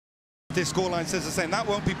This scoreline says the same. That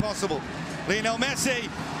won't be possible. Lionel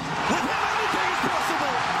Messi, with him anything is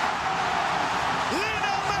possible.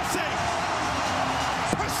 Lionel Messi,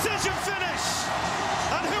 precision finish.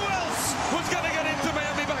 And who else was going to get Inter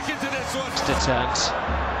Miami back into this one? Turns.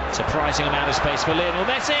 Surprising amount of space for Lionel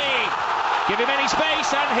Messi. Give him any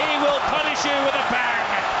space and he will punish you with a bang.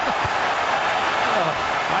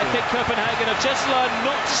 I think Copenhagen have just learned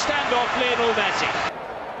not to stand off Lionel Messi.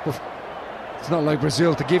 It's not like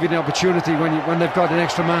Brazil to give you the opportunity when they've got an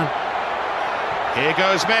extra man. Here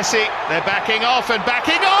goes Messi. They're backing off and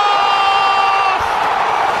backing off!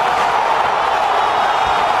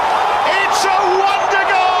 It's a wonder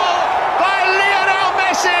goal by Lionel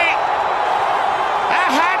Messi! A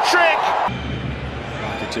hat-trick!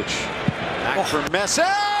 Back from Messi!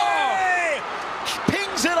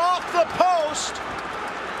 Pings it off the post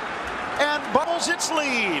and bubbles its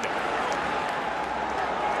lead.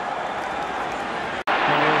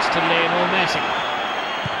 To Lionel Messi.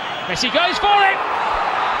 Messi goes for it!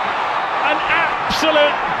 An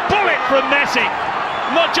absolute bullet from Messi.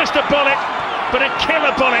 Not just a bullet, but a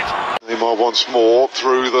killer bullet. Neymar once more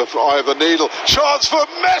through the eye of the needle. Chance for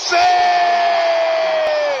Messi!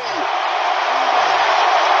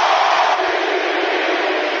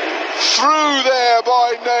 Through there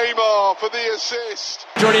by Neymar for the assist.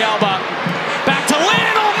 Jordi Alba. Back to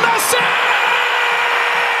Lionel Messi!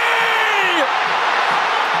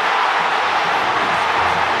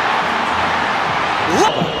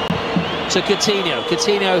 To Coutinho.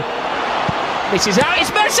 Coutinho misses out. It's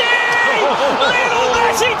Messi! Lionel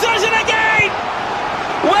Messi does it again!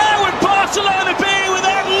 Where would Barcelona be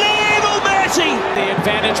without Lionel Messi? The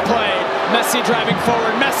advantage play. Messi driving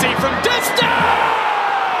forward. Messi from distance!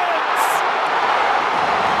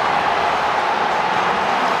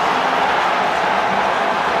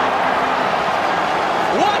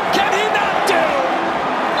 What can he not do?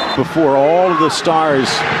 Before all of the stars,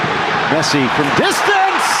 Messi from distance!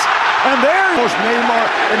 And there goes Neymar,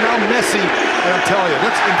 and now Messi. And I'm telling you,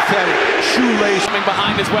 that's emphatic. Shoelace. Coming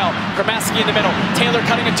behind as well. Kramaski in the middle. Taylor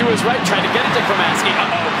cutting it to his right, trying to get it to Kramaski.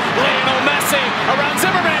 Lionel Messi around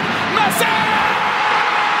Zimmerman. Messi!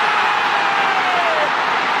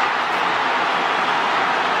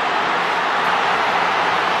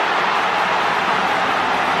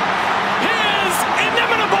 He is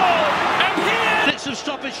inimitable! And here... Minutes of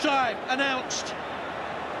stoppage time announced.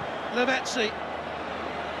 Lavezzi.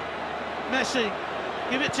 Messi,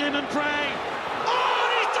 give it to him and pray. Oh,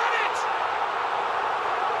 he's done it!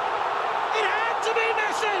 It had to be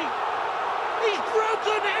Messi! He's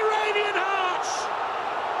broken Iranian hearts!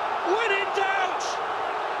 When in doubt,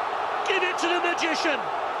 give it to the magician.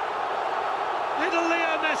 Little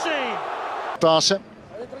Leo Messi. Barca.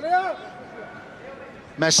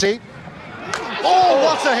 Messi. Oh,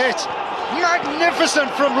 what a hit! Magnificent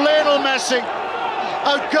from Lionel Messi.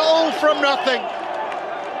 A goal from nothing.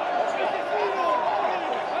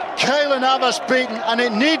 Keylor Navas beaten, and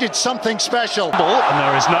it needed something special. And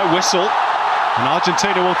there is no whistle. And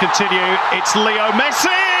Argentina will continue. It's Leo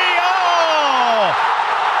Messi! Oh!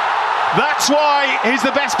 That's why he's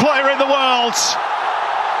the best player in the world.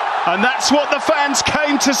 And that's what the fans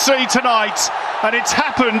came to see tonight. And it's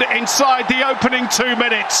happened inside the opening 2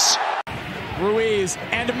 minutes. Ruiz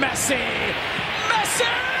and Messi. Messi!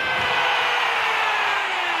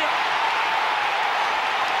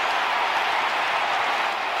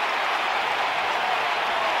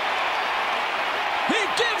 He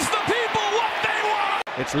gives the people what they want!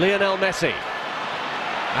 It's Lionel Messi.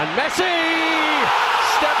 And Messi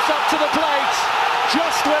steps up to the plate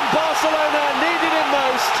just when Barcelona needed him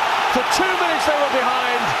most. For 2 minutes they were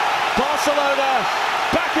behind. Barcelona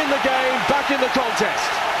back in the game, back in the contest.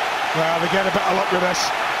 Well, they get a better luck with this.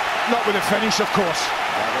 Not with the finish, of course.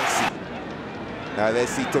 Now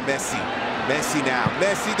let's see to Messi. Messi now.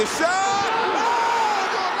 Messi the shot!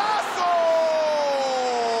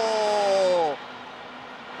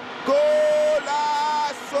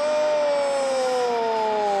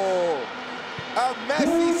 A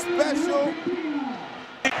Messi special.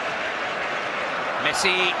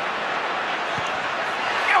 Messi.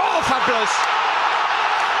 Oh, fabulous.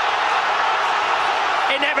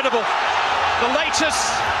 Inevitable. The latest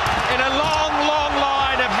in a long, long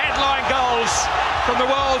line of headline goals from the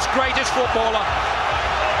world's greatest footballer.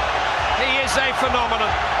 He is a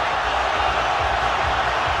phenomenon.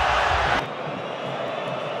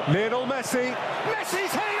 Lionel Messi.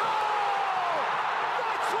 Messi's here!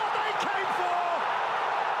 That's what they came for!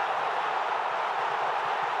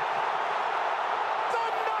 The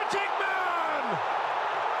Magic Man!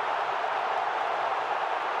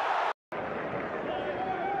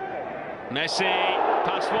 Messi,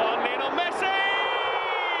 pass one, Lionel Messi!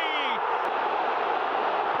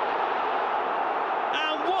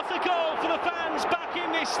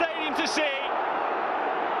 this stadium to see.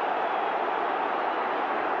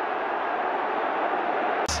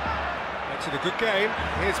 Makes it a good game.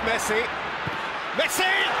 Here's Messi.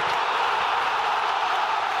 Messi!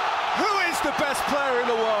 Who is the best player in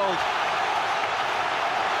the world?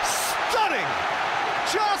 Stunning!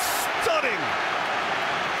 Just stunning!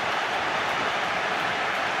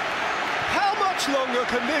 How much longer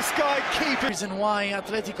can this guy keep it? Reason why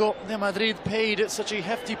Atletico de Madrid paid such a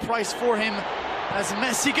hefty price for him as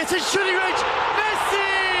Messi gets his shooting range.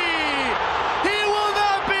 Messi!